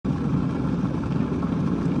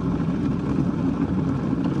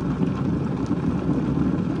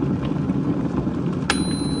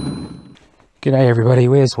G'day everybody,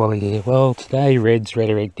 where's Wally here? Well, today Reds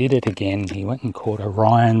Rhetoric did it again. He went and caught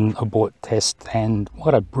Orion Abort test, and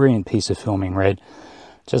what a brilliant piece of filming, Red.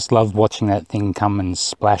 Just loved watching that thing come and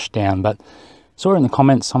splash down, but saw in the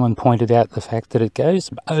comments someone pointed out the fact that it goes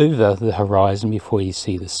over the horizon before you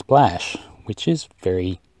see the splash, which is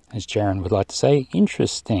very, as Jaron would like to say,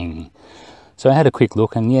 interesting. So I had a quick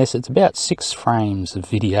look, and yes, it's about 6 frames of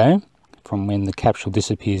video from when the capsule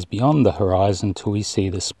disappears beyond the horizon till we see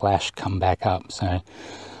the splash come back up. So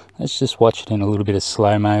let's just watch it in a little bit of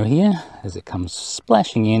slow-mo here as it comes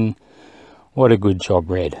splashing in. What a good job,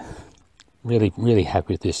 Red. Really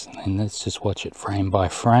happy with this. And let's just watch it frame by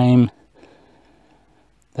frame.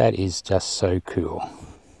 That is just so cool.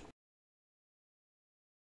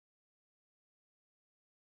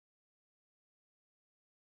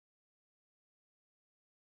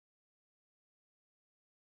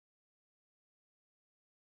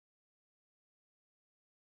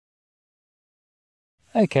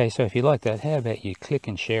 Okay, so if you like that, how about you click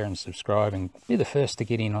and share and subscribe and be the first to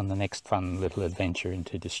get in on the next fun little adventure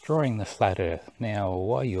into destroying the flat earth. Now,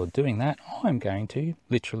 while you're doing that, I'm going to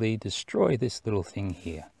literally destroy this little thing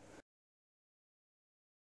here.